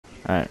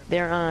Alright.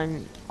 They're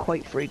on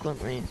quite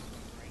frequently.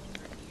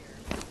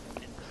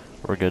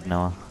 We're good,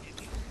 Noah.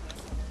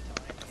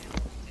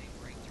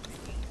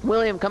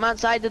 William, come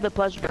outside to the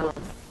pleasure dome.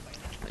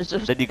 How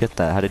did you get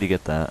that? How did you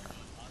get that?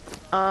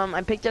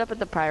 I picked it up at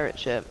the pirate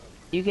ship.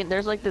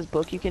 There's like this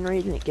book you can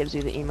read and it gives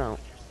you the emote.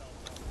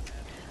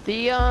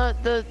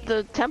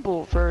 The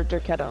temple for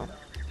Durketo.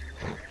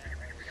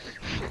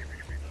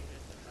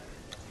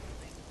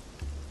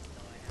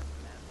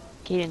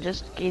 Caden,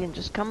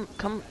 just come.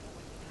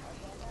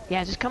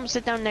 Yeah, just come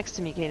sit down next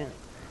to me, Caden.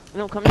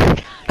 No, come here.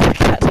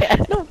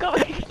 No, come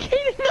here.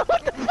 Caden, no,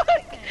 what the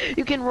fuck?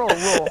 You can roll.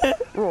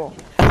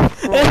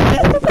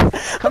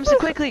 Come sit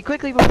quickly,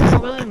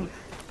 William.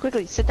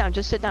 Quickly, sit down,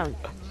 just sit down.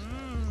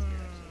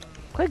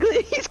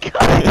 Quickly, he's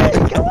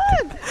coming, come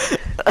on.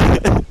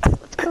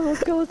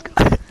 Let's go.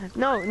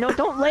 No,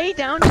 don't lay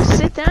down, just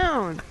sit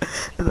down.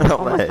 No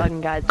oh way. my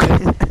fucking god,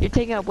 dude. You're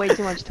taking up way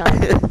too much time.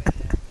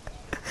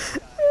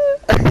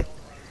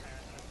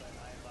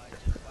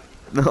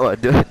 No,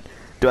 do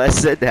I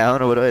sit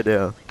down or what do I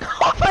do?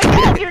 Oh my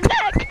god, your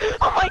neck!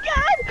 Oh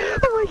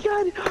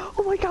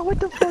my god, what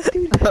the fuck,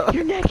 dude?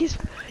 Your neck was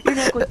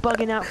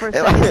bugging out for a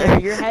second there.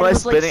 Your head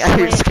was like spinning on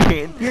your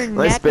screen? Am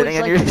I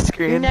spinning on your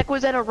screen? Your neck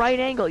was at a right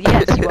angle.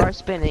 Yes, you are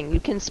spinning.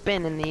 You can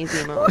spin in the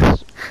easy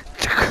modes.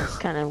 It's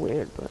kind of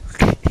weird, but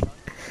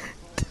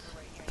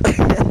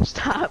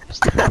stop.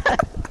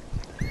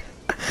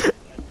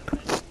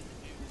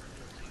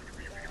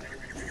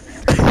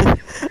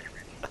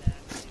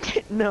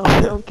 No,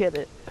 don't get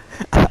it.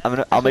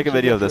 I'll make a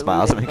video of this,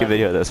 Miles. I'll make a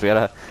video of this. We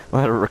gotta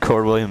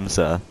record William's.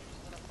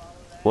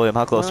 William,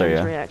 how close are you?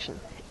 Reaction.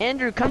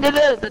 Andrew, come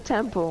to the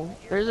temple.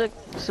 There's a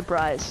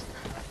surprise.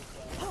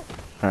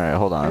 Alright,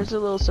 hold on. There's a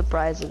little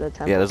surprise at the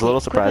temple. Yeah, there's a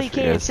little surprise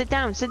Quickly, for you Kaden, guys.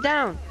 sit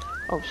down.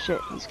 Oh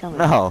shit, he's coming.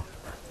 No.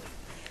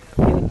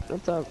 Dude,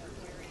 what's up?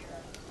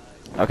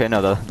 Okay,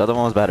 no, the other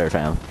one was better,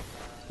 fam.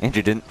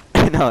 Andrew didn't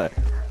know it.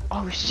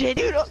 Oh shit,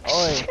 dude.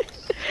 Oh, shit.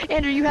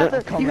 Andrew, you have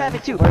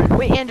it too. Where?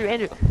 Wait, Andrew,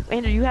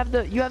 you have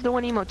the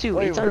one emote too.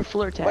 Wait, it's on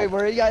flirt tag. Wait,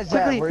 where are you guys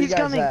Quickly, at? Where are you he's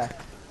guys coming. at?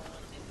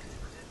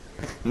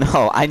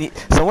 No,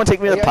 someone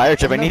take me to the pirate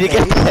ship. I need to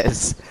get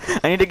this.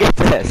 I need to get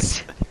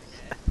this.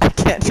 I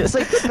can't just.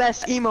 It's like the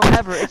best emo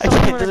ever. It's I the only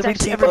can't one just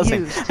that's be actually ever T-posing.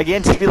 used. I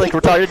can't just be like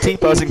retarded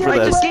T-posing for Right,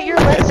 this. just get your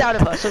legs out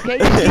of us, okay?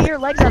 Just get your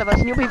legs out of us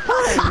and you'll be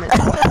fine.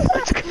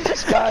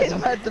 Just Guys,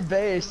 I'm at the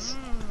base.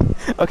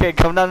 Okay,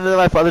 come down to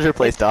my father's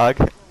place, dog.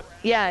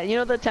 Yeah, you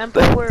know the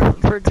temple for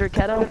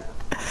Durketo?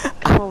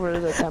 Come over to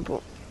the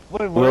temple.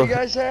 Wait, where are you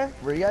guys at?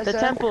 Where are you guys The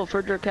at? temple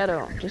for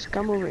Durketo. Just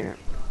come over here.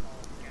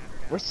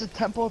 Where's the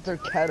temple of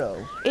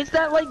Durketo? It's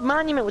that like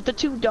monument with the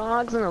two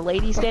dogs and a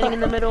lady standing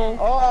in the middle.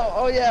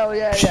 Oh yeah.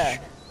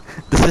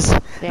 This is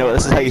Damn,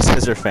 this is how you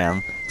scissor,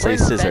 fam. This is how you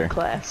Where's scissor. bed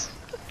class?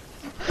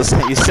 This is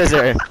how you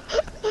scissor.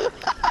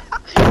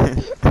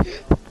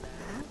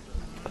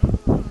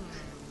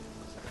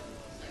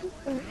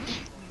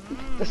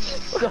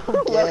 So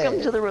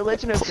Welcome to the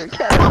religion of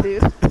Durketo,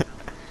 dude.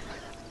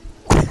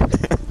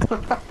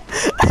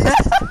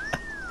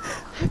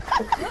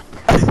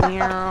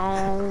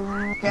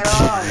 Get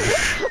on!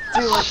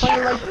 Dude, we're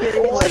playing like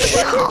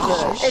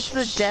Beyblade. It's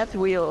the death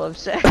wheel of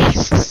sex.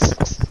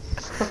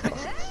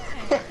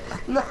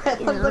 No,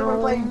 it looks like we're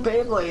playing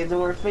Beyblades and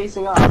we're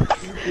facing off.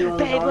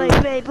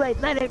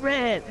 Beyblade, let it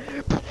rip!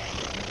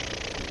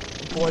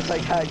 Boys, I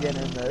gotta get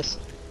in this.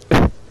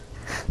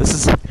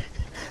 This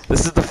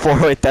is the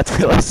four-way death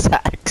wheel of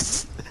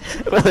sex.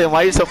 William,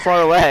 why are you so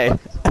far away?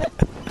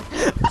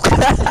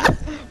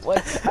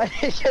 What? I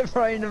need to get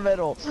right in the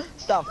middle.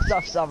 Stop.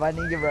 I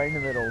need to get right in the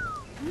middle.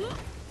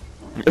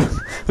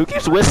 Who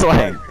keeps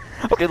whistling?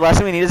 Okay, the last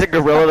thing we need is a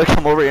gorilla to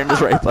come over here and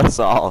just rape us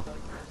all.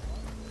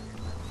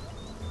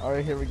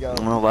 Alright, here we go. I'm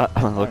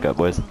gonna look up,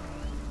 boys.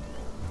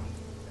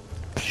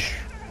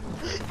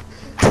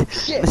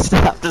 Shit!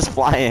 Stop just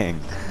flying.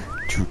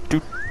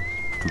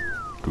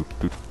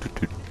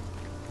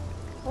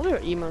 What other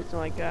emotes do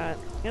I got?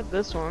 I got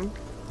this one.